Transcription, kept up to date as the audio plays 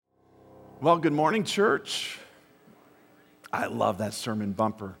Well, good morning, church. I love that sermon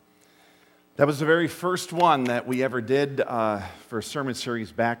bumper. That was the very first one that we ever did for a sermon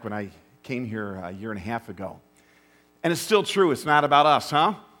series back when I came here a year and a half ago. And it's still true. It's not about us,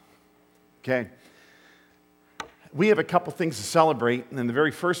 huh? Okay. We have a couple things to celebrate, and the very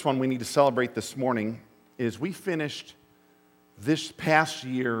first one we need to celebrate this morning is we finished this past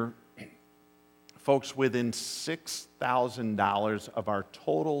year, folks, within $6,000 of our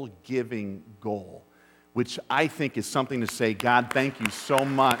total giving goal, which I think is something to say, God, thank you so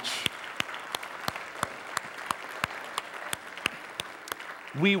much.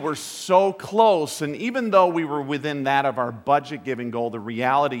 We were so close, and even though we were within that of our budget giving goal, the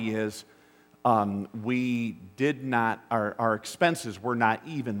reality is we did not, our expenses were not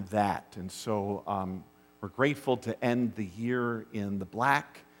even that. And so we're grateful to end the year in the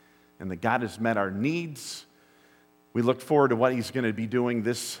black, and that God has met our needs. We look forward to what He's going to be doing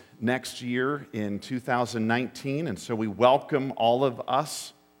this next year in 2019, and so we welcome all of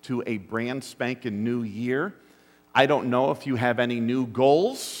us to a brand spanking new year. I don't know if you have any new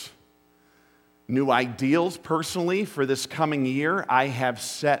goals, new ideals personally for this coming year. I have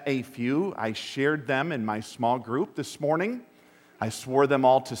set a few. I shared them in my small group this morning. I swore them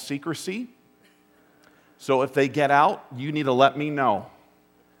all to secrecy. So if they get out, you need to let me know.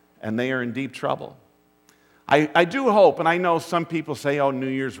 And they are in deep trouble. I do hope, and I know some people say, oh, New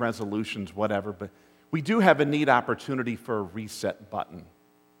Year's resolutions, whatever, but we do have a neat opportunity for a reset button.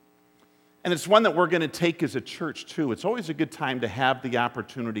 And it's one that we're going to take as a church, too. It's always a good time to have the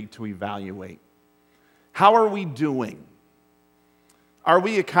opportunity to evaluate. How are we doing? Are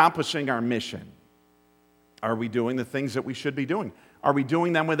we accomplishing our mission? Are we doing the things that we should be doing? Are we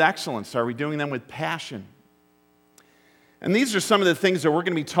doing them with excellence? Are we doing them with passion? And these are some of the things that we're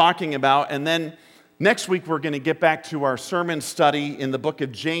going to be talking about. And then next week, we're going to get back to our sermon study in the book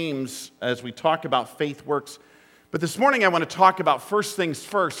of James as we talk about faith works. But this morning, I want to talk about first things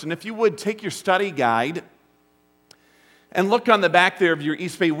first. And if you would, take your study guide and look on the back there of your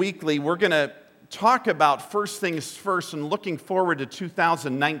East Bay Weekly. We're going to talk about first things first and looking forward to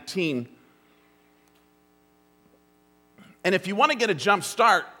 2019. And if you want to get a jump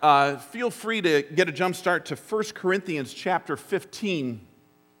start, feel free to get a jump start to 1 Corinthians chapter 15.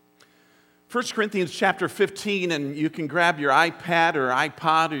 1 Corinthians chapter 15, and you can grab your iPad or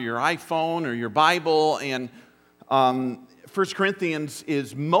iPod or your iPhone or your Bible, and 1 Corinthians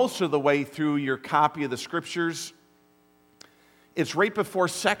is most of the way through your copy of the Scriptures. It's right before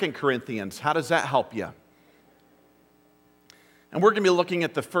 2 Corinthians. How does that help you? And we're going to be looking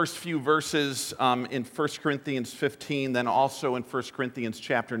at the first few verses in 1 Corinthians 15, then also in 1 Corinthians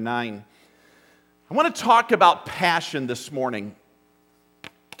chapter 9. I want to talk about passion this morning.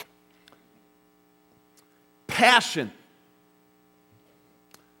 Passion.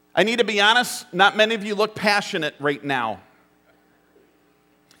 I need to be honest, not many of you look passionate right now.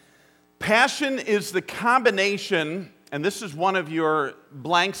 Passion is the combination, and this is one of your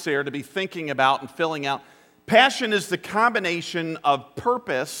blanks there to be thinking about and filling out. Passion is the combination of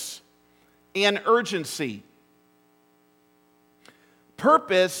purpose and urgency.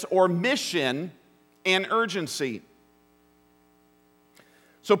 Purpose or mission and urgency.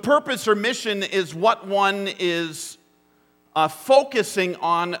 So purpose or mission is what one is focusing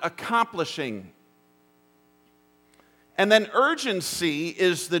on accomplishing. And then urgency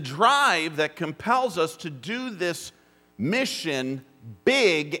is the drive that compels us to do this mission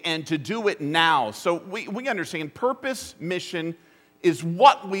big and to do it now. So we understand purpose, mission is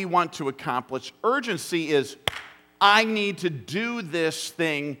what we want to accomplish. Urgency is, I need to do this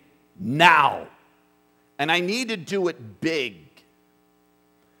thing now. And I need to do it big.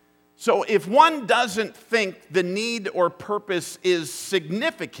 So if one doesn't think the need or purpose is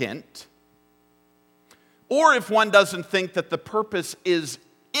significant, or if one doesn't think that the purpose is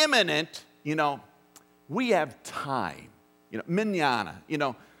imminent, we have time. Mañana,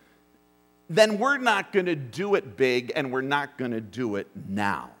 then we're not going to do it big and we're not going to do it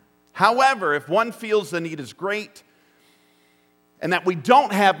now. However, if one feels the need is great and that we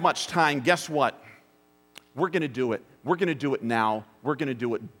don't have much time, guess what? We're going to do it. We're going to do it now. We're going to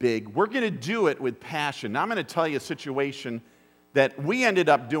do it big. We're going to do it with passion. Now, I'm going to tell you a situation that we ended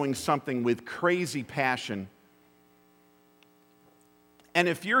up doing something with crazy passion. And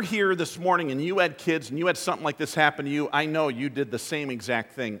if you're here this morning and you had kids and you had something like this happen to you, I know you did the same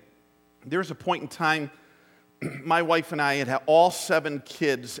exact thing. There's a point in time, my wife and I had all 7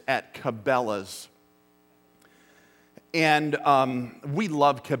 kids at Cabela's. And we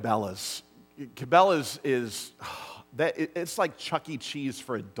love Cabela's. Cabela's it's like Chuck E. Cheese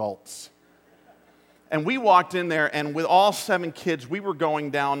for adults. And we walked in there, and with all 7 kids, we were going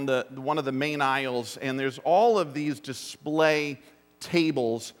down one of the main aisles, and there's all of these display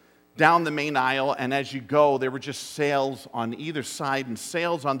tables down the main aisle, and as you go, there were just sales on either side and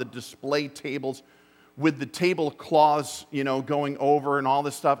sales on the display tables with the tablecloths, going over and all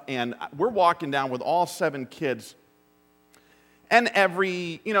this stuff. And we're walking down with all 7 kids. And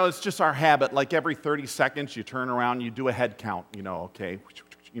it's just our habit, like every 30 seconds you turn around, you do a head count,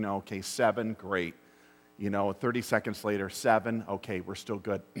 okay, 7, great. 30 seconds later, 7, okay, we're still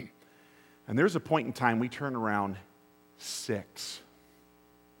good. And there's a point in time we turn around, 6.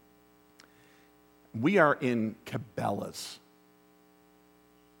 We are in Cabela's.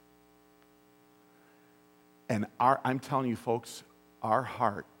 And I'm telling you, folks, our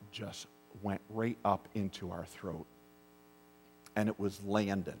heart just went right up into our throat. And it was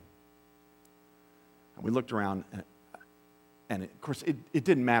Landon. And we looked around, and of course, it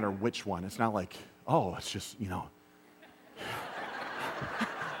didn't matter which one. It's not like, it's just,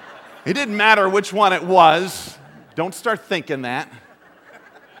 It didn't matter which one it was. Don't start thinking that.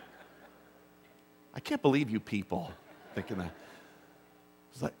 I can't believe you people thinking that.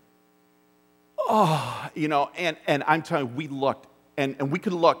 It's like, and I'm telling you, we looked, and we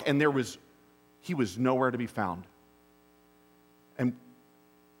could look, and he was nowhere to be found. And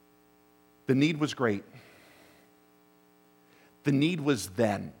the need was great. The need was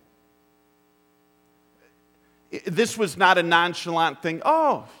then. This was not a nonchalant thing.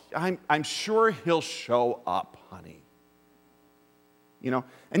 I'm sure he'll show up, honey.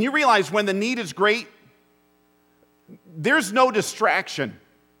 And you realize when the need is great, there's no distraction.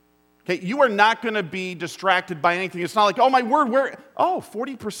 Okay, you are not going to be distracted by anything. It's not like, oh my word,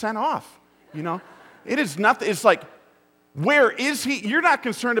 40% off. It is nothing. It's like, where is he? You're not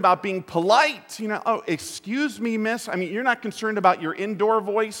concerned about being polite. Excuse me, miss. You're not concerned about your indoor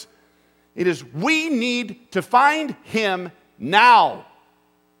voice. It is, we need to find him now.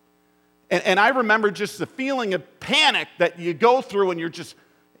 And I remember just the feeling of panic that you go through, and you're just,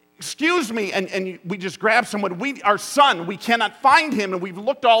 excuse me, and we just grab someone. Our son, we cannot find him, and we've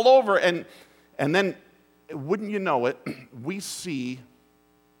looked all over, and then, wouldn't you know it, we see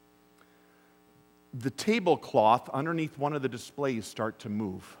the tablecloth underneath one of the displays start to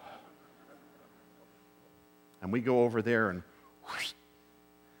move. And we go over there,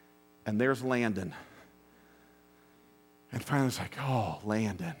 and there's Landon. And finally it's like,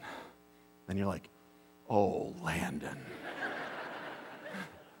 Landon. And you're like, Landon.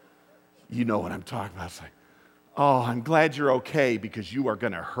 You know what I'm talking about. It's like, I'm glad you're okay, because you are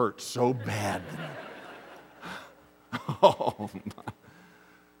going to hurt so bad.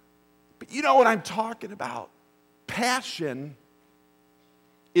 But you know what I'm talking about. Passion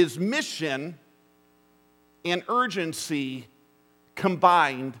is mission and urgency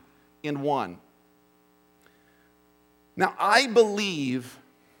combined in one. Now, I believe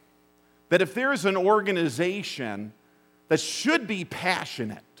that if there is an organization that should be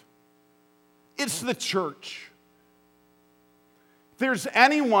passionate, it's the church. If there's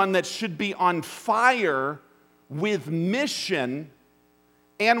anyone that should be on fire with mission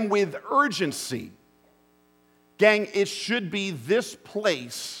and with urgency, gang, it should be this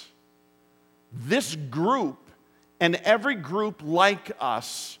place, this group, and every group like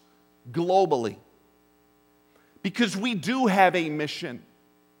us globally. Because we do have a mission.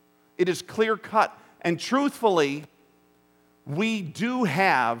 It is clear cut. And truthfully, we do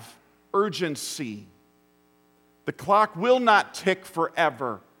have urgency. The clock will not tick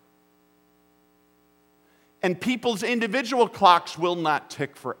forever. And people's individual clocks will not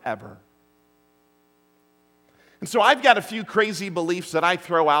tick forever. And so I've got a few crazy beliefs that I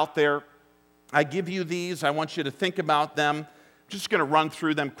throw out there. I give you these. I want you to think about them. I'm just going to run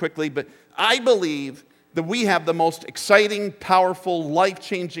through them quickly. But I believe that we have the most exciting, powerful,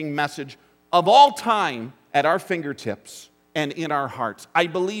 life-changing message of all time at our fingertips and in our hearts. I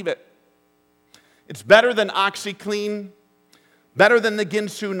believe it. It's better than OxyClean, better than the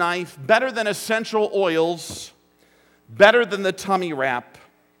Ginsu knife, better than essential oils, better than the tummy wrap.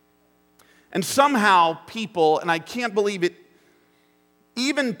 And somehow people, and I can't believe it,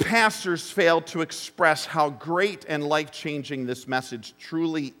 even pastors fail to express how great and life-changing this message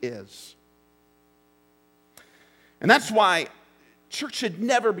truly is. And that's why church should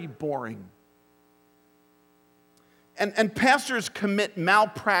never be boring. And pastors commit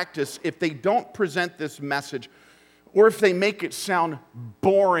malpractice if they don't present this message, or if they make it sound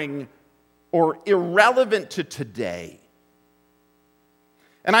boring or irrelevant to today.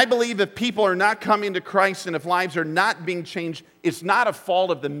 And I believe if people are not coming to Christ and if lives are not being changed, it's not a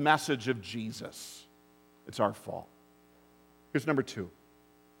fault of the message of Jesus. It's our fault. Here's number 2.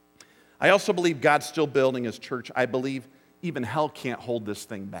 I also believe God's still building his church. I believe even hell can't hold this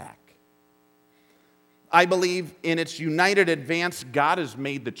thing back. I believe in its united advance, God has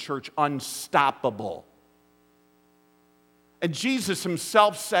made the church unstoppable. And Jesus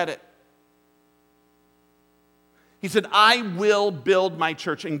himself said it. He said, I will build my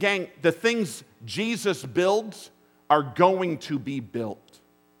church. And gang, the things Jesus builds are going to be built.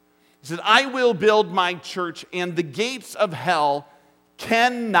 He said, I will build my church, and the gates of hell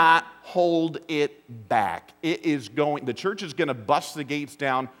cannot hold it back. The church is going to bust the gates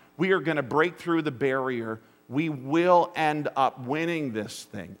down. We are going to break through the barrier. We will end up winning this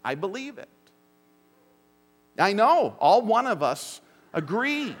thing. I believe it. I know, all one of us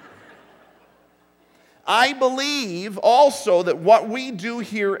agree. I believe also that what we do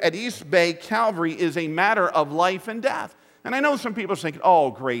here at East Bay Calvary is a matter of life and death. And I know some people are thinking,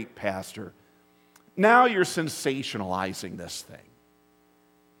 oh, great, Pastor. Now you're sensationalizing this thing.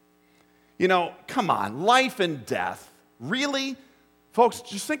 You know, come on, life and death. Really? Folks,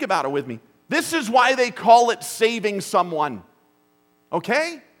 just think about it with me. This is why they call it saving someone.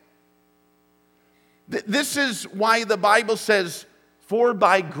 Okay? This is why the Bible says, for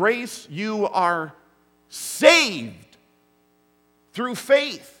by grace you are saved through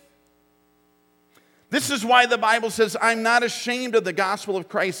faith. This is why the Bible says, I'm not ashamed of the gospel of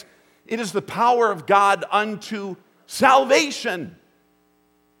Christ. It is the power of God unto salvation.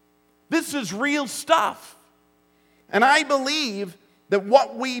 This is real stuff. And I believe that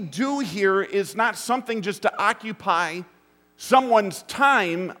what we do here is not something just to occupy someone's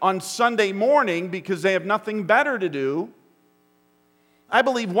time on Sunday morning because they have nothing better to do. I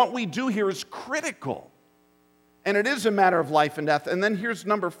believe what we do here is critical. And it is a matter of life and death. And then here's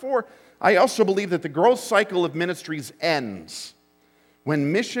number 4. I also believe that the growth cycle of ministries ends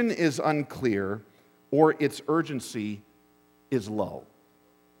when mission is unclear or its urgency is low.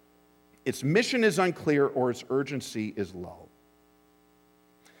 Its mission is unclear or its urgency is low.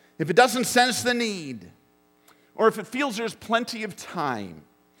 If it doesn't sense the need, or if it feels there's plenty of time,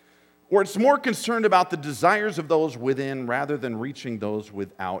 or it's more concerned about the desires of those within rather than reaching those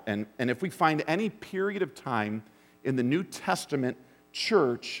without. And if we find any period of time in the New Testament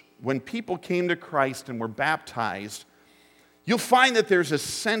church when people came to Christ and were baptized, you'll find that there's a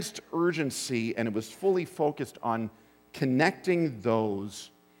sensed urgency, and it was fully focused on connecting those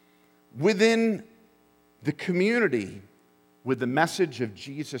within the community with the message of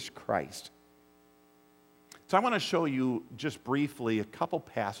Jesus Christ. So I want to show you just briefly a couple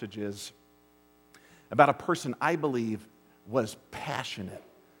passages about a person I believe was passionate.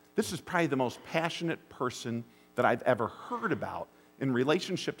 This is probably the most passionate person that I've ever heard about in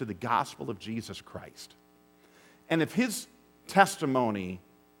relationship to the gospel of Jesus Christ. And if his testimony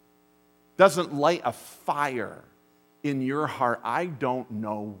doesn't light a fire in your heart, I don't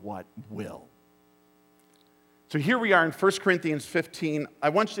know what will. So here we are in 1 Corinthians 15. I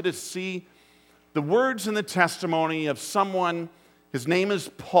want you to see the words and the testimony of someone. His name is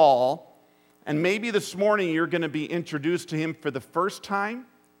Paul. And maybe this morning you're going to be introduced to him for the first time.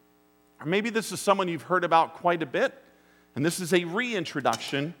 Or maybe this is someone you've heard about quite a bit. And this is a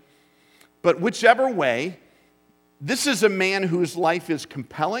reintroduction. But whichever way, this is a man whose life is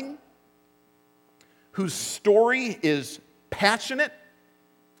compelling, whose story is passionate,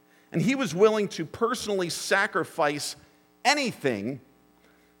 and he was willing to personally sacrifice anything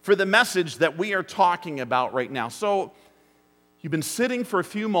for the message that we are talking about right now. So you've been sitting for a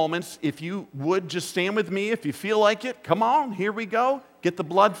few moments. If you would just stand with me if you feel like it. Come on, here we go. Get the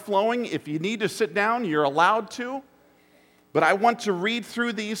blood flowing. If you need to sit down, you're allowed to. But I want to read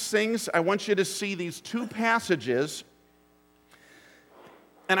through these things. I want you to see these 2 passages.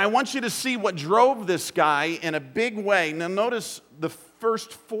 And I want you to see what drove this guy in a big way. Now notice the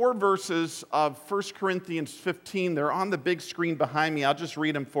first 4 verses of 1 Corinthians 15. They're on the big screen behind me. I'll just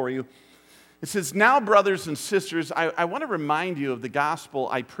read them for you. It says, now, brothers and sisters, I want to remind you of the gospel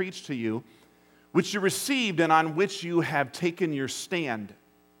I preached to you, which you received and on which you have taken your stand.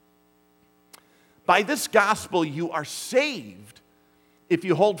 By this gospel you are saved if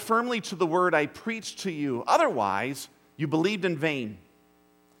you hold firmly to the word I preached to you. Otherwise, you believed in vain.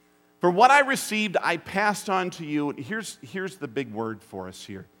 For what I received, I passed on to you. Here's the big word for us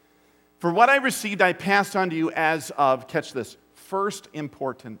here. For what I received, I passed on to you as of, catch this, first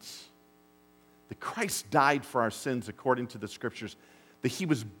importance. That Christ died for our sins according to the Scriptures, that he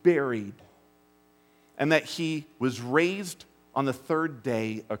was buried, and that he was raised on the 3rd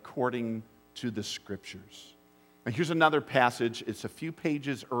day according to the Scriptures. Now here's another passage. It's a few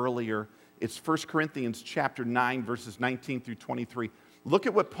pages earlier. It's 1 Corinthians chapter 9, verses 19 through 23. Look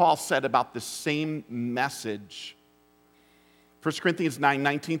at what Paul said about the same message. 1 Corinthians 9,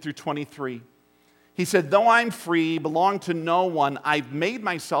 19 through 23. He said, though I'm free, belong to no one, I've made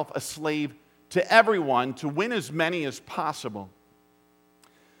myself a slave to everyone to win as many as possible.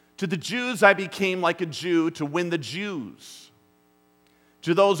 To the Jews I became like a Jew to win the Jews.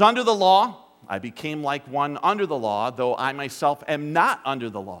 To those under the law, I became like one under the law, though I myself am not under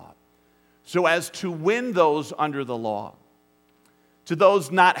the law, so as to win those under the law. To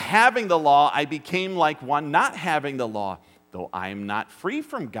those not having the law, I became like one not having the law, though I am not free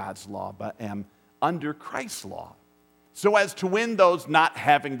from God's law, but am under Christ's law, so as to win those not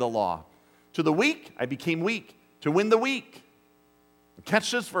having the law. To the weak, I became weak, to win the weak.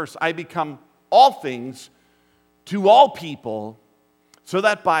 Catch this verse, I become all things to all people, so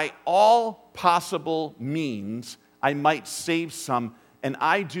that by all possible means I might save some, and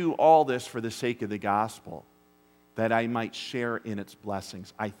I do all this for the sake of the gospel, that I might share in its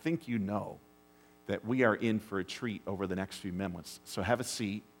blessings. I think you know that we are in for a treat over the next few minutes. So have a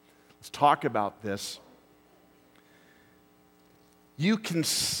seat. Let's talk about this. You can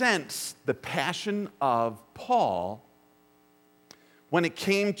sense the passion of Paul when it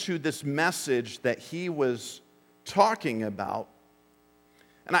came to this message that he was talking about.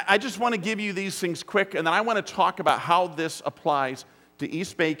 And I just want to give you these things quick, and then I want to talk about how this applies to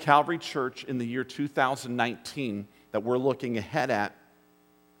East Bay Calvary Church in the year 2019 that we're looking ahead at.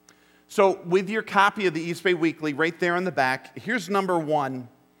 So with your copy of the East Bay Weekly, right there in the back, here's number one.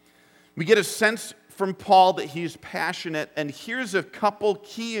 We get a sense from Paul that he's passionate, and here's a couple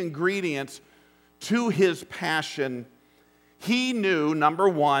key ingredients to his passion. He knew, number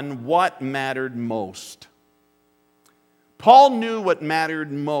one, what mattered most. Paul knew what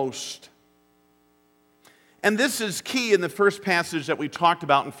mattered most. And this is key in the first passage that we talked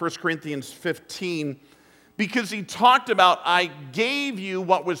about in 1 Corinthians 15, because he talked about, I gave you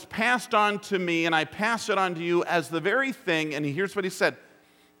what was passed on to me, and I pass it on to you as the very thing, and here's what he said,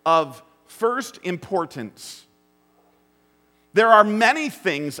 of first importance. There are many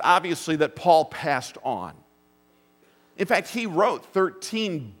things, obviously, that Paul passed on. In fact, he wrote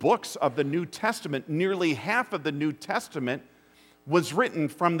 13 books of the New Testament. Nearly half of the New Testament was written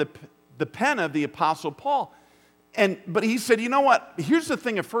from the pen of the Apostle Paul. But he said, you know what? Here's the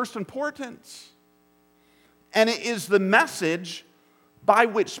thing of first importance. And it is the message by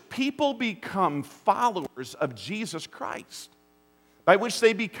which people become followers of Jesus Christ, by which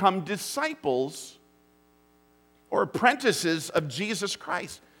they become disciples or apprentices of Jesus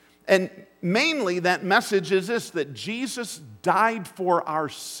Christ. And mainly that message is this, that Jesus died for our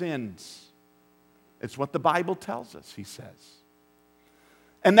sins. It's what the Bible tells us, he says.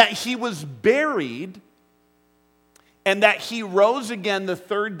 And that he was buried and that he rose again the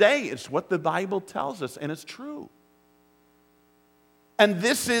third day. It's what the Bible tells us, and it's true. And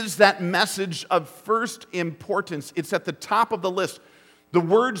this is that message of first importance. It's at the top of the list. The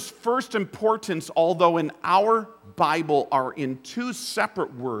words first importance, although in our Bible are in two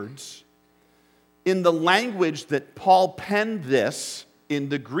separate words, in the language that Paul penned this, in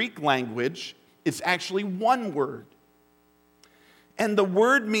the Greek language, it's actually one word. And the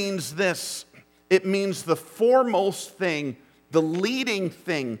word means this. It means the foremost thing, the leading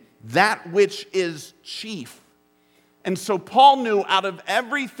thing, that which is chief. And so Paul knew out of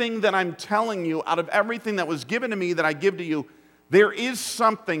everything that I'm telling you, out of everything that was given to me that I give to you, there is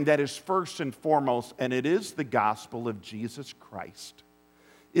something that is first and foremost, and it is the gospel of Jesus Christ.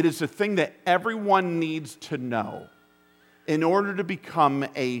 It is a thing that everyone needs to know in order to become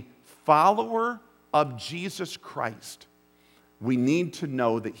a follower of Jesus Christ. We need to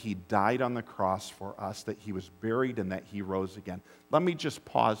know that he died on the cross for us, that he was buried, and that he rose again. Let me just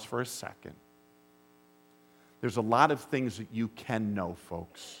pause for a second. There's a lot of things that you can know,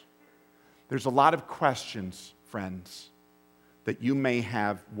 folks. There's a lot of questions, friends, that you may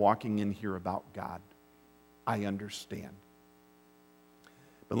have walking in here about God. I understand.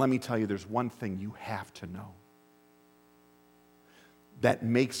 But let me tell you, there's one thing you have to know that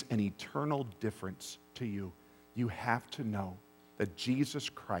makes an eternal difference to you. You have to know that Jesus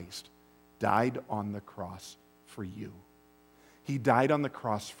Christ died on the cross for you. He died on the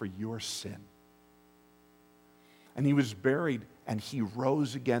cross for your sin. And he was buried, and he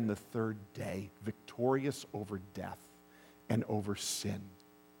rose again the third day, victorious over death and over sin.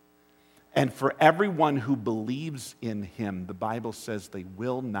 And for everyone who believes in him, the Bible says they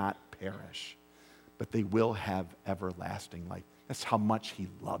will not perish, but they will have everlasting life. That's how much he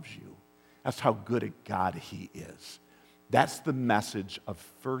loves you. That's how good a God he is. That's the message of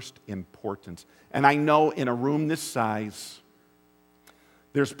first importance. And I know in a room this size,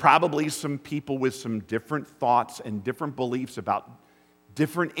 there's probably some people with some different thoughts and different beliefs about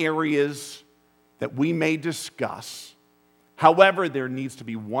different areas that we may discuss. However, there needs to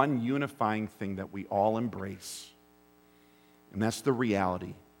be one unifying thing that we all embrace, and that's the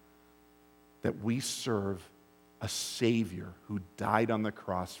reality that we serve a Savior who died on the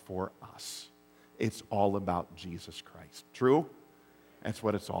cross for us. It's all about Jesus Christ. True? That's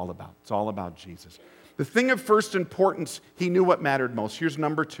what it's all about. It's all about Jesus. The thing of first importance, he knew what mattered most. Here's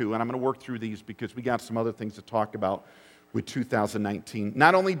number 2, and I'm going to work through these because we got some other things to talk about with 2019.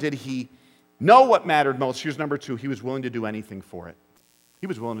 Not only did he know what mattered most, here's number 2, he was willing to do anything for it. He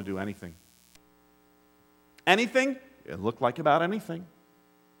was willing to do anything. Anything? It looked like about anything.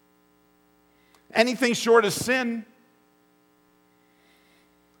 Anything short of sin.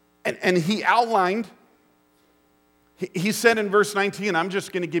 And he outlined, he said in verse 19, I'm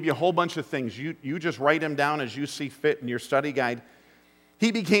just going to give you a whole bunch of things. You just write them down as you see fit in your study guide.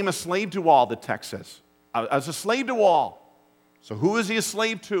 He became a slave to all, the text says. As a slave to all. So who is he a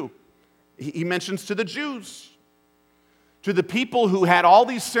slave to? He mentions to the Jews. To the people who had all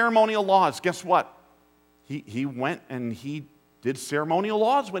these ceremonial laws. Guess what? He went and he did ceremonial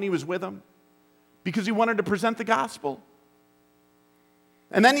laws when he was with them. Because he wanted to present the gospel.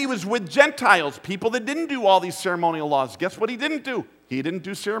 And then he was with Gentiles, people that didn't do all these ceremonial laws. Guess what he didn't do? He didn't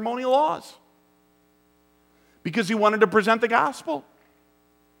do ceremonial laws. Because he wanted to present the gospel.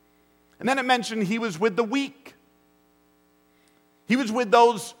 And then it mentioned he was with the weak. He was with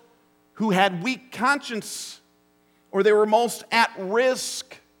those who had weak conscience, or they were most at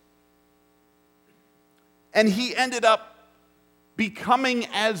risk. And he ended up becoming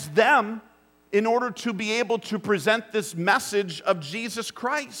as them in order to be able to present this message of Jesus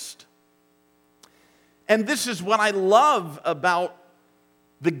Christ. And this is what I love about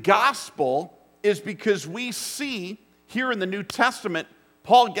the gospel, is because we see here in the New Testament,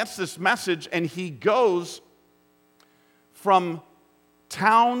 Paul gets this message and he goes from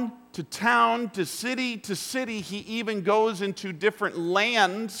town to town to city. He even goes into different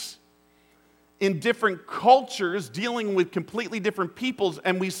lands in different cultures, dealing with completely different peoples,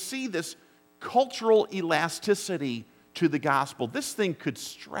 and we see this cultural elasticity to the gospel. This thing could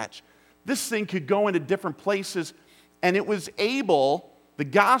stretch. This thing could go into different places, and it was able, the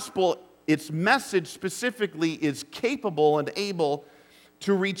gospel, its message specifically, is capable and able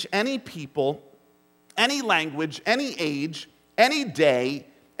to reach any people, any language, any age, any day,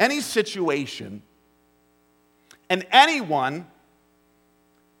 any situation, and anyone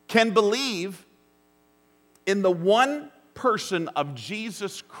can believe in the one person of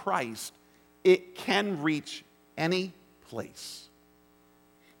Jesus Christ. It can reach any place.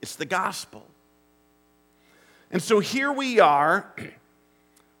 It's the gospel. And so here we are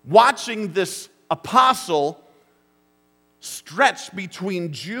watching this apostle stretch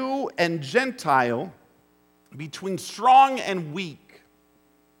between Jew and Gentile, between strong and weak,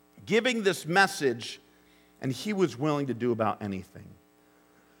 giving this message, and he was willing to do about anything.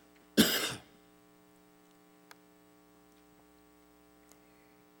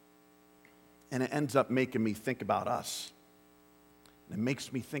 And it ends up making me think about us. And it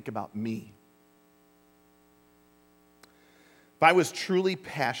makes me think about me. If I was truly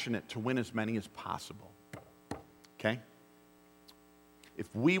passionate to win as many as possible, okay?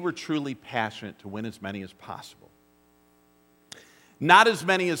 If we were truly passionate to win as many as possible, not as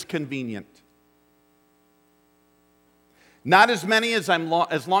many as convenient, not as many as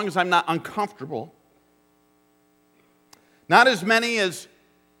as long as I'm not uncomfortable, not as many as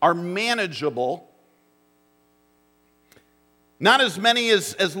are manageable, not as many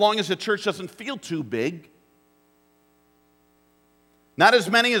as long as the church doesn't feel too big, not as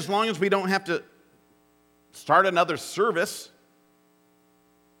many as long as we don't have to start another service,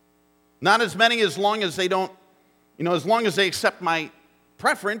 not as many as long as they don't, as long as they accept my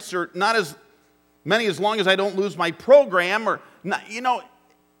preference, or not as many as long as I don't lose my program, or not,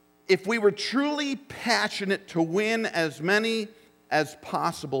 if we were truly passionate to win as many as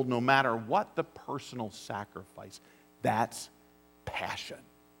possible, no matter what the personal sacrifice, that's passion.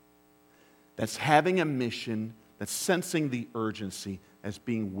 That's having a mission, that's sensing the urgency, as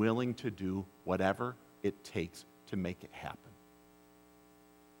being willing to do whatever it takes to make it happen.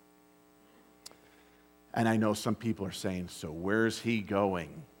 And I know some people are saying, so where's he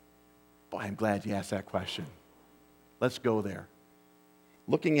going? Boy, I'm glad you asked that question. Let's go there.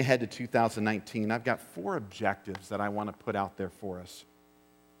 Looking ahead to 2019, I've got 4 objectives that I want to put out there for us.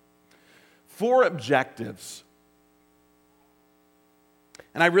 4 objectives.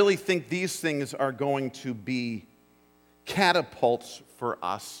 And I really think these things are going to be catapults for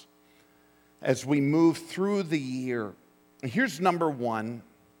us as we move through the year. Here's number 1.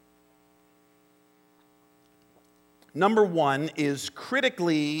 Number 1 is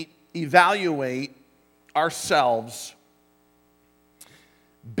critically evaluate ourselves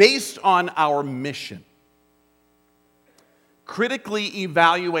based on our mission. Critically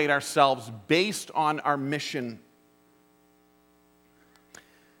evaluate ourselves based on our mission.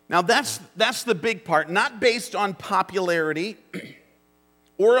 Now that's the big part, not based on popularity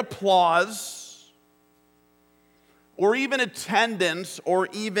or applause or even attendance or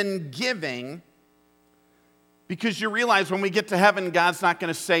even giving, because you realize when we get to heaven, God's not going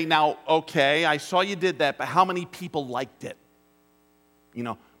to say, now, okay, I saw you did that, but how many people liked it?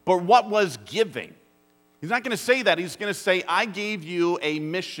 But what was giving? He's not going to say that. He's going to say, I gave you a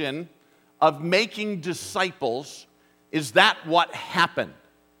mission of making disciples. Is that what happened?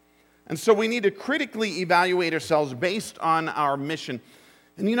 And so we need to critically evaluate ourselves based on our mission.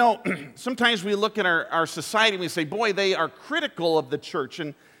 And sometimes we look at our society and we say, boy, they are critical of the church.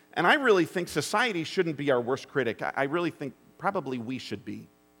 And I really think society shouldn't be our worst critic. I really think probably we should be.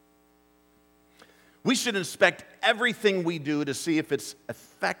 We should inspect everything we do to see if it's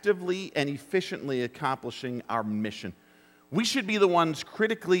effectively and efficiently accomplishing our mission. We should be the ones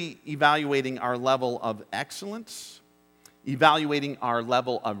critically evaluating our level of excellence, evaluating our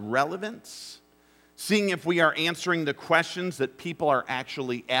level of relevance, seeing if we are answering the questions that people are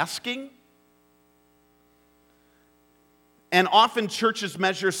actually asking. And often churches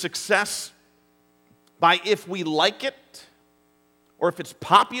measure success by if we like it, or if it's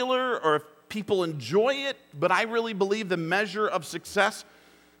popular, or if people enjoy it. But I really believe the measure of success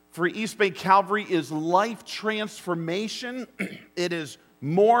for East Bay Calvary is life transformation. It is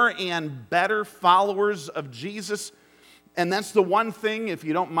more and better followers of Jesus. And that's the one thing, if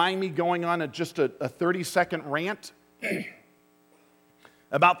you don't mind me going on just a 30-second rant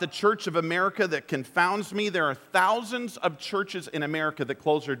about the Church of America that confounds me. There are thousands of churches in America that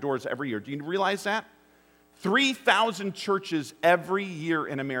close their doors every year. Do you realize that? 3,000 churches every year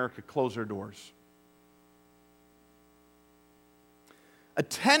in America close their doors.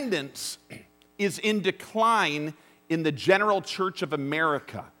 Attendance is in decline in the general Church of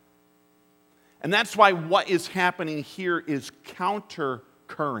America. And that's why what is happening here is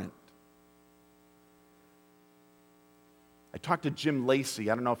counter-current. I talked to Jim Lacey.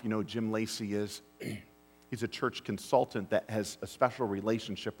 I don't know if you know who Jim Lacey is. He's a church consultant that has a special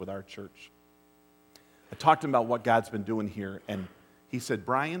relationship with our church. I talked to him about what God's been doing here, and he said,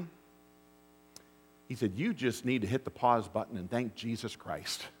 Brian, he said, you just need to hit the pause button and thank Jesus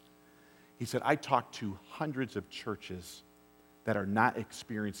Christ. He said, I talked to hundreds of churches that are not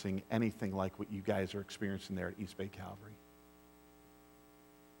experiencing anything like what you guys are experiencing there at East Bay Calvary.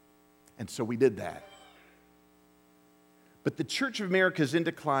 And so we did that. But the Church of America is in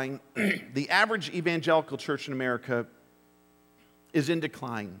decline. The average evangelical church in America is in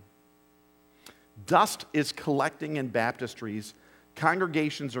decline. Dust is collecting in baptistries.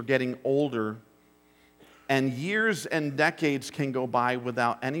 Congregations are getting older. And years and decades can go by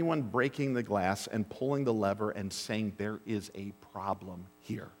without anyone breaking the glass and pulling the lever and saying there is a problem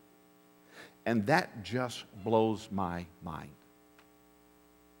here. And that just blows my mind.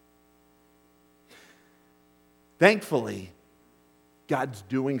 Thankfully, God's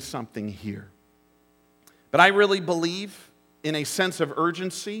doing something here. But I really believe, in a sense of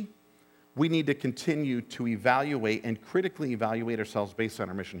urgency, we need to continue to evaluate and critically evaluate ourselves based on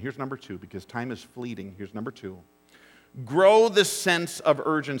our mission. Here's number 2, because time is fleeting. Here's number 2. Grow the sense of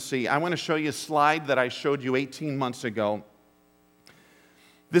urgency. I want to show you a slide that I showed you 18 months ago.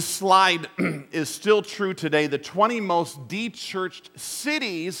 This slide is still true today. The 20 most de-churched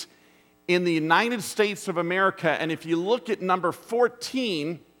cities in the United States of America. And if you look at number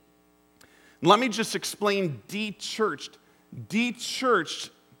 14, let me just explain de-churched. De-churched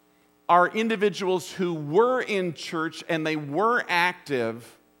are individuals who were in church and they were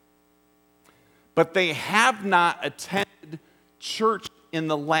active, but they have not attended church in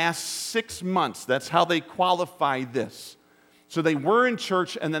the last 6 months. That's how they qualify this. So they were in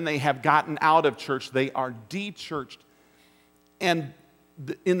church and then they have gotten out of church. They are de-churched. And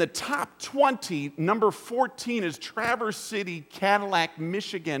in the top 20, number 14 is Traverse City, Cadillac,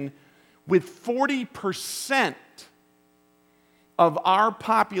 Michigan, with 40% of our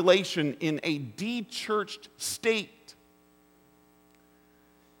population in a de-churched state.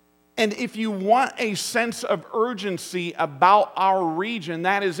 And if you want a sense of urgency about our region,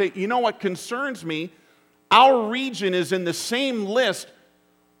 that is it. You know what concerns me? Our region is in the same list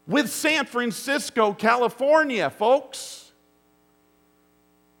with San Francisco, California, folks.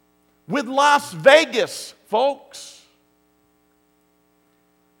 With Las Vegas, folks.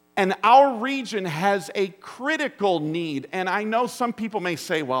 And our region has a critical need. And I know some people may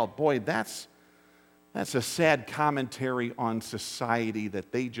say, well, boy, that's a sad commentary on society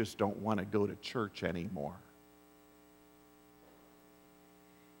that they just don't want to go to church anymore.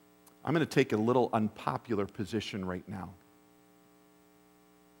 I'm going to take a little unpopular position right now.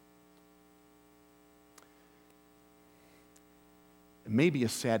 It may be a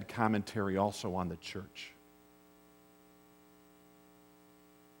sad commentary also on the church.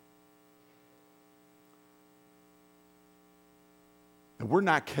 That we're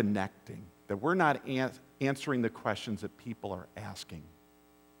not connecting, that we're not answering the questions that people are asking,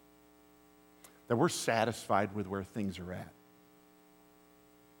 that we're satisfied with where things are at.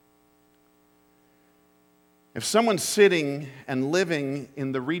 If someone's sitting and living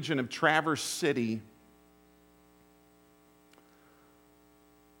in the region of Traverse City,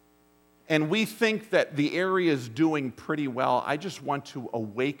 and we think that the area is doing pretty well, I just want to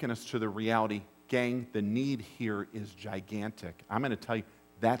awaken us to the reality, gang, the need here is gigantic. I'm going to tell you,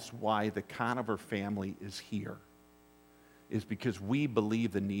 that's why the Conover family is here, is because we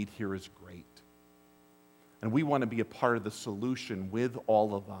believe the need here is great. And we want to be a part of the solution with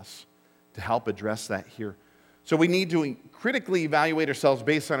all of us to help address that here. So we need to critically evaluate ourselves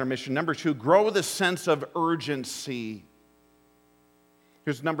based on our mission. Number 2, grow the sense of urgency.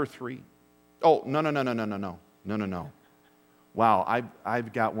 Here's number 3. Oh, no. Wow,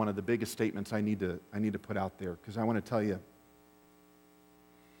 I've got one of the biggest statements I need to put out there, because I want to tell you,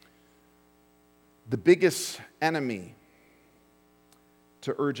 the biggest enemy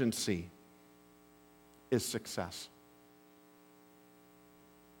to urgency is success.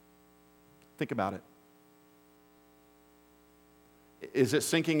 Think about it. Is it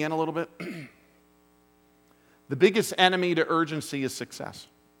sinking in a little bit? The biggest enemy to urgency is success.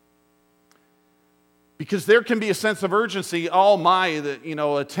 Because there can be a sense of urgency,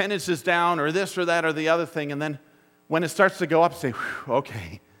 attendance is down or this or that or the other thing, and then when it starts to go up, say,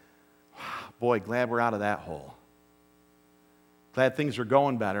 okay, boy, glad we're out of that hole. Glad things are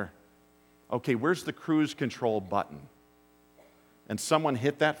going better. Okay, where's the cruise control button? And someone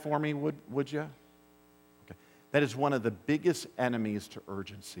hit that for me, would you? Okay. That is one of the biggest enemies to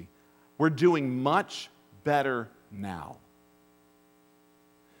urgency. We're doing much better now.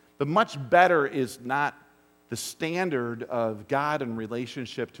 But much better is not the standard of God in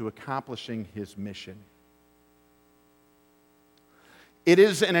relationship to accomplishing His mission. It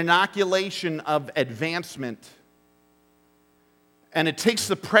is an inoculation of advancement. And it takes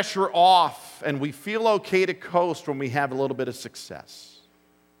the pressure off, and we feel okay to coast when we have a little bit of success.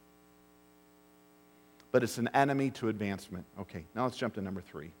 But it's an enemy to advancement. Okay, now let's jump to number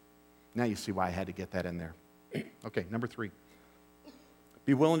 3. Now you see why I had to get that in there. Okay, number 3.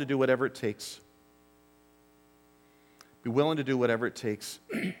 Be willing to do whatever it takes. Be willing to do whatever it takes.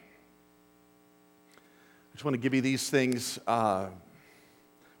 I just want to give you these things. We're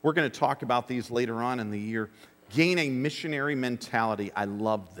going to talk about these later on in the year. Gain a missionary mentality. I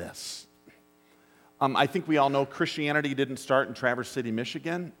love this. I think we all know Christianity didn't start in Traverse City,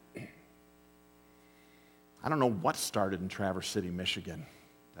 Michigan. I don't know what started in Traverse City, Michigan.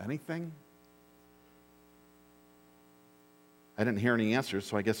 Anything? I didn't hear any answers,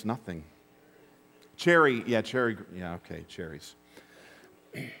 so I guess nothing. Cherry, okay, cherries.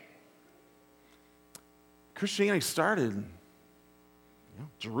 Christianity started in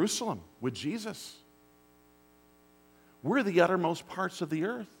Jerusalem with Jesus. We're the uttermost parts of the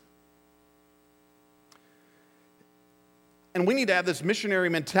earth. And we need to have this missionary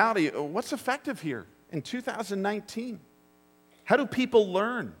mentality. What's effective here in 2019? How do people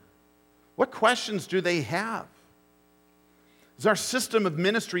learn? What questions do they have? Is our system of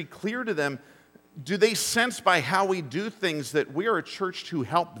ministry clear to them? Do they sense by how we do things that we are a church to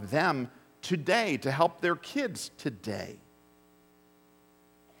help them today, to help their kids today?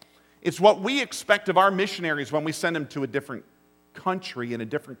 It's what we expect of our missionaries when we send them to a different country and a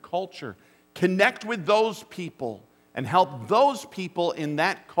different culture. Connect with those people and help those people in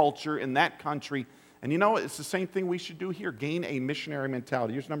that culture, in that country. And it's the same thing we should do here. Gain a missionary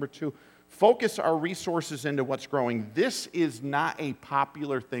mentality. Here's number 2. Focus our resources into what's growing. This is not a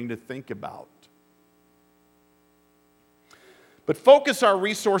popular thing to think about. But focus our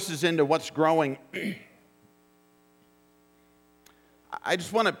resources into what's growing. I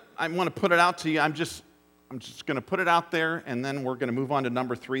want to put it out to you. I'm just going to put it out there, and then we're going to move on to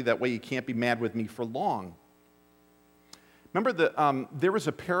number 3. That way you can't be mad with me for long. Remember, there was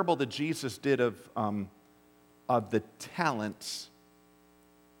a parable that Jesus did of the talents.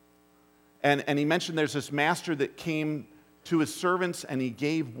 And he mentioned there's this master that came to his servants, and he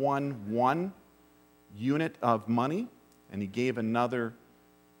gave one unit of money, and he gave another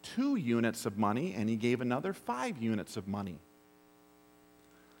 2 units of money, and he gave another 5 units of money.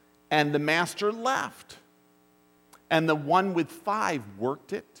 And the master left. And the one with 5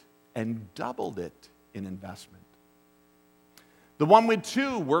 worked it and doubled it in investment. The one with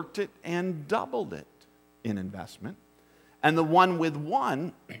 2 worked it and doubled it in investment. And the one with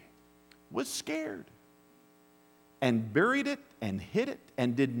 1 was scared and buried it and hid it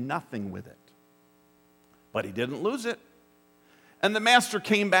and did nothing with it. But he didn't lose it. And the master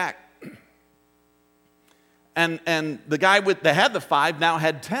came back. And the guy that had the 5 now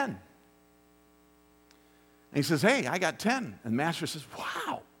had 10. And he says, hey, I got 10. And the master says,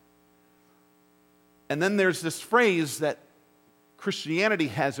 wow. And then there's this phrase that Christianity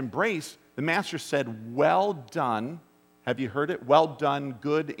has embraced. The master said, well done. Have you heard it? Well done,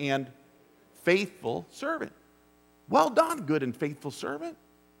 good and faithful servant. Well done, good and faithful servant.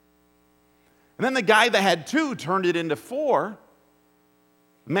 And then the guy that had 2 turned it into 4.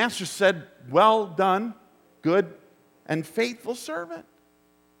 The master said, well done, good and faithful servant.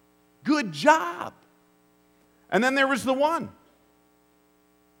 Good job. And then there was the 1.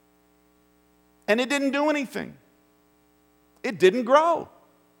 And it didn't do anything. It didn't grow.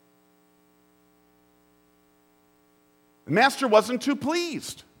 The master wasn't too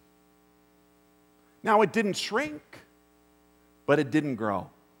pleased. Now, it didn't shrink, but it didn't grow.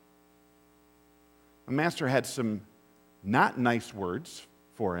 The master had some not nice words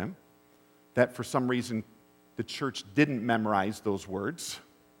for him that for some reason the church didn't memorize those words.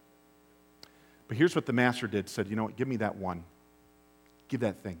 But here's what the master did. Said, you know what, give me that 1. Give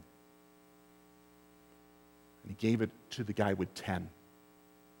that thing. And he gave it to the guy with 10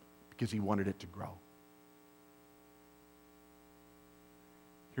 because he wanted it to grow.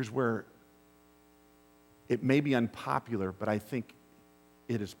 Here's where it may be unpopular, but I think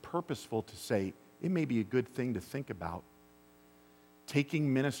it is purposeful to say it may be a good thing to think about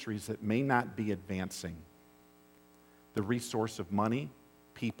taking ministries that may not be advancing the resource of money,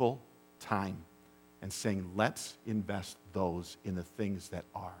 people, time, and saying, let's invest those in the things that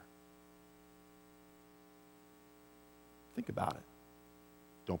are. Think about it.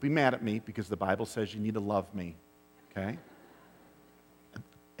 Don't be mad at me because the Bible says you need to love me, okay?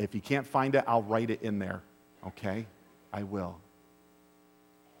 If you can't find it, I'll write it in there, okay? I will.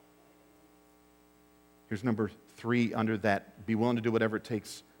 Here's number 3 under that. Be willing to do whatever it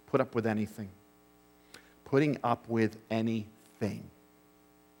takes. Put up with anything. Putting up with anything.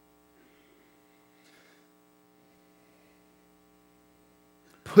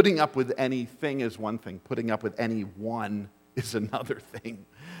 Putting up with anything is one thing. Putting up with anyone is another thing.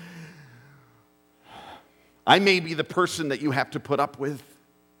 I may be the person that you have to put up with.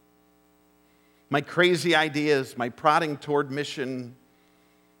 My crazy ideas, my prodding toward mission,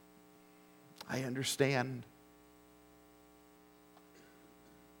 I understand.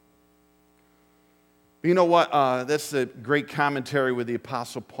 But you know what? That's a great commentary with the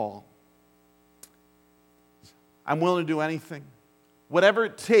Apostle Paul. I'm willing to do anything, whatever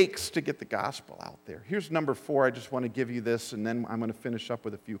it takes to get the gospel out there. Here's number 4. I just want to give you this, and then I'm going to finish up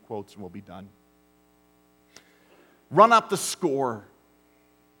with a few quotes, and we'll be done. Run up the score.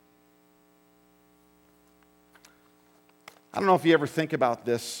 I don't know if you ever think about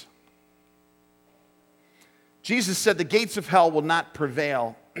this. Jesus said the gates of hell will not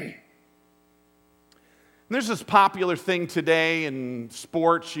prevail. And there's this popular thing today in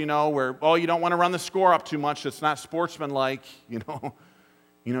sports, where, you don't want to run the score up too much. It's not sportsmanlike, you don't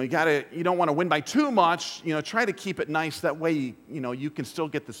want to win by too much. Try to keep it nice. That way, you can still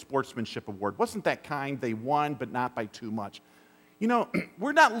get the sportsmanship award. Wasn't that kind? They won, but not by too much.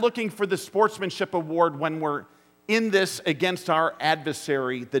 We're not looking for the sportsmanship award when we're in this against our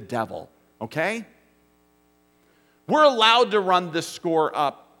adversary, the devil, okay? We're allowed to run this score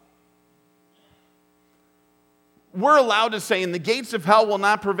up. We're allowed to say, and the gates of hell will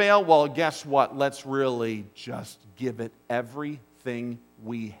not prevail. Well, guess what? Let's really just give it everything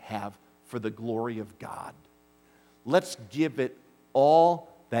we have for the glory of God. Let's give it all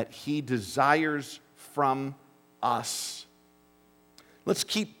that He desires from us. Let's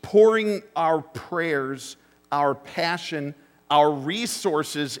keep pouring our prayers, our passion, our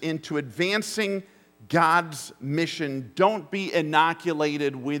resources into advancing God's mission. Don't be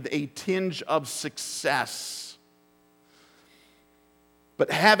inoculated with a tinge of success,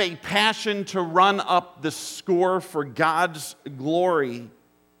 but have a passion to run up the score for God's glory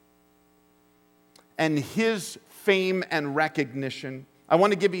and His fame and recognition. I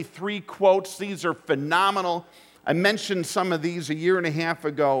want to give you 3 quotes. These are phenomenal. I mentioned some of these a year and a half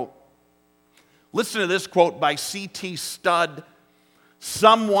ago. Listen to this quote by C.T. Studd.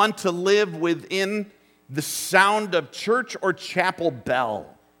 Some want to live within the sound of church or chapel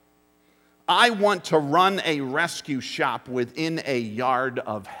bell. I want to run a rescue shop within a yard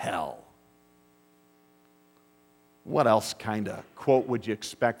of hell. What else kind of quote would you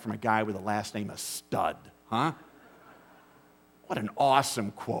expect from a guy with the last name of Studd, huh? What an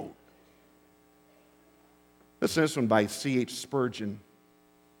awesome quote. Listen to this one by C.H. Spurgeon.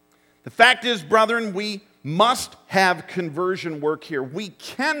 The fact is, brethren, we must have conversion work here. We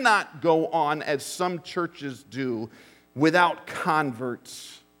cannot go on as some churches do without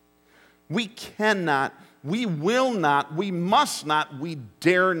converts. We cannot, we will not, we must not, we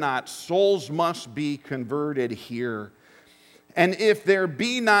dare not. Souls must be converted here. And if there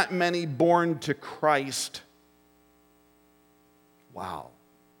be not many born to Christ, wow,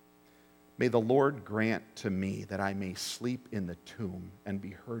 may the Lord grant to me that I may sleep in the tomb and be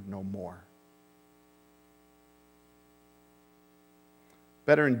heard no more.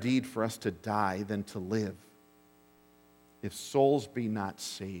 Better indeed for us to die than to live, if souls be not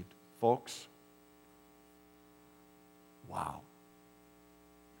saved. Folks, wow.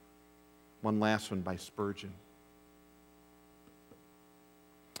 One last one by Spurgeon.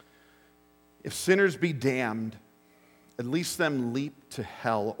 If sinners be damned, at least them leap to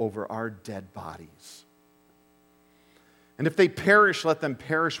hell over our dead bodies. And if they perish, let them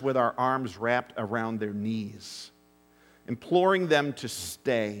perish with our arms wrapped around their knees, imploring them to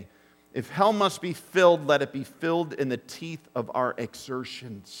stay. If hell must be filled, let it be filled in the teeth of our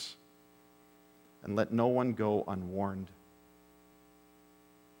exertions. And let no one go unwarned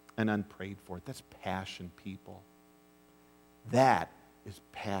and unprayed for. That's passion, people. That is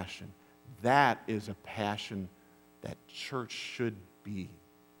passion. That is a passion that church should be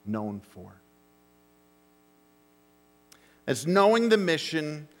known for. That's knowing the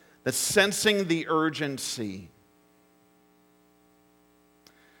mission, that's sensing the urgency.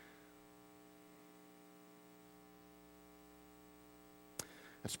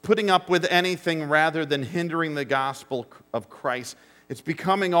 It's putting up with anything rather than hindering the gospel of Christ. It's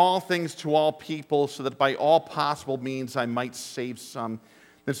becoming all things to all people so that by all possible means I might save some.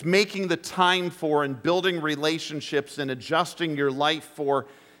 It's making the time for and building relationships and adjusting your life for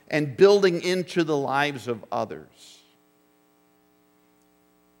and building into the lives of others.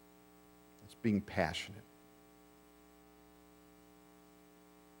 It's being passionate.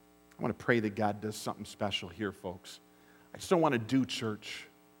 I want to pray that God does something special here, folks. I just don't want to do church.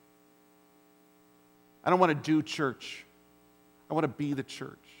 I don't want to do church. I want to be the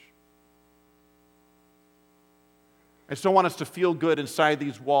church. I just don't want us to feel good inside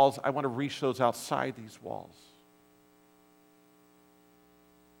these walls. I want to reach those outside these walls.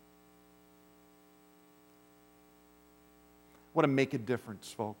 I want to make a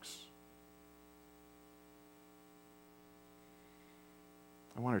difference, folks.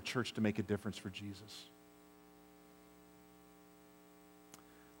 I want our church to make a difference for Jesus.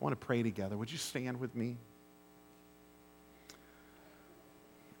 I want to pray together. Would you stand with me?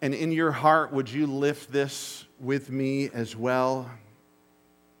 And in your heart, would you lift this with me as well?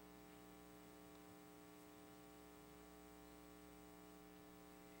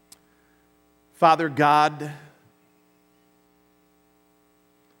 Father God,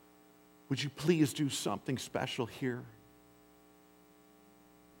 would you please do something special here?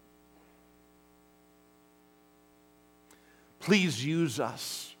 Please use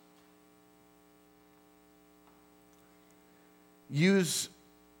us. Use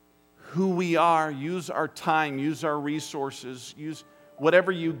who we are, use our time, use our resources, use whatever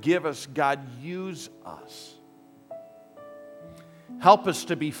you give us, God, use us. Help us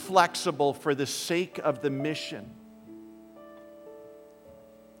to be flexible for the sake of the mission.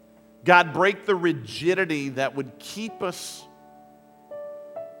 God, break the rigidity that would keep us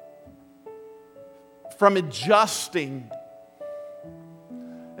from adjusting,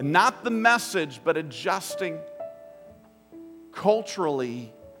 and not the message, but adjusting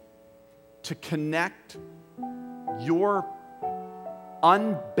culturally to connect your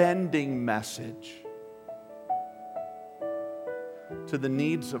unbending message to the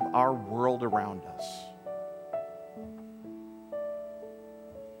needs of our world around us.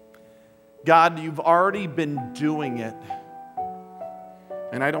 God, you've already been doing it,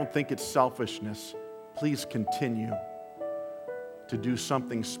 and I don't think it's selfishness. Please continue to do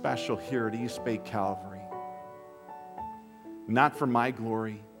something special here at East Bay Calvary. Not for my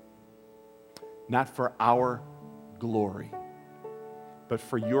glory, not for our glory, but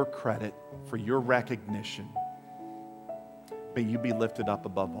for your credit, for your recognition. May you be lifted up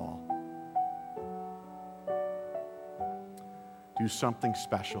above all. Do something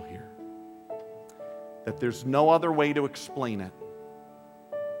special here, that there's no other way to explain it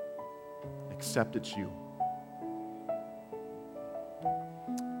except it's you.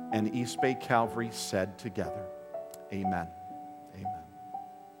 And East Bay Calvary said together, amen. Amen.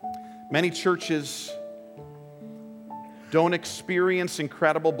 Many churches don't experience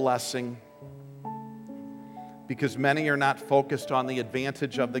incredible blessing because many are not focused on the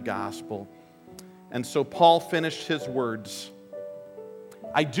advantage of the gospel. And so Paul finished his words.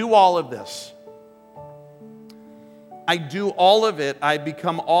 I do all of this. I do all of it. I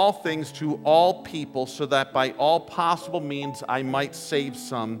become all things to all people so that by all possible means I might save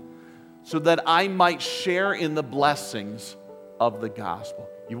some, so that I might share in the blessings of the gospel.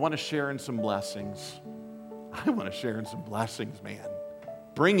 You want to share in some blessings? I want to share in some blessings, man.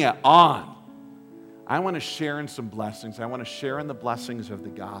 Bring it on. I want to share in some blessings. I want to share in the blessings of the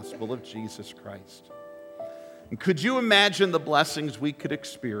gospel of Jesus Christ. And could you imagine the blessings we could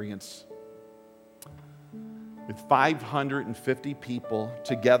experience with 550 people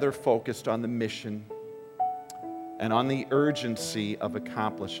together focused on the mission and on the urgency of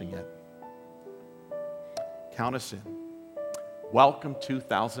accomplishing it? Count us in. Welcome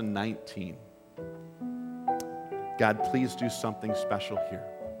 2019. God, please do something special here.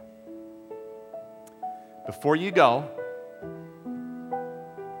 Before you go,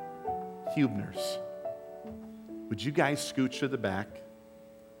 Hubners, would you guys scooch to the back?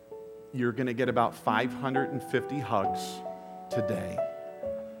 You're going to get about 550 hugs today.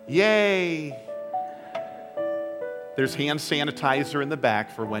 Yay! There's hand sanitizer in the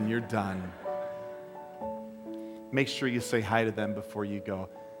back for when you're done. Make sure you say hi to them before you go.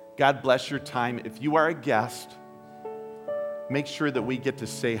 God bless your time. If you are a guest, make sure that we get to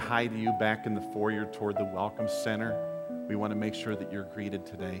say hi to you back in the foyer toward the Welcome Center. We want to make sure that you're greeted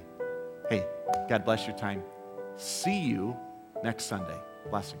today. Hey, God bless your time. See you next Sunday.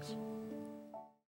 Blessings.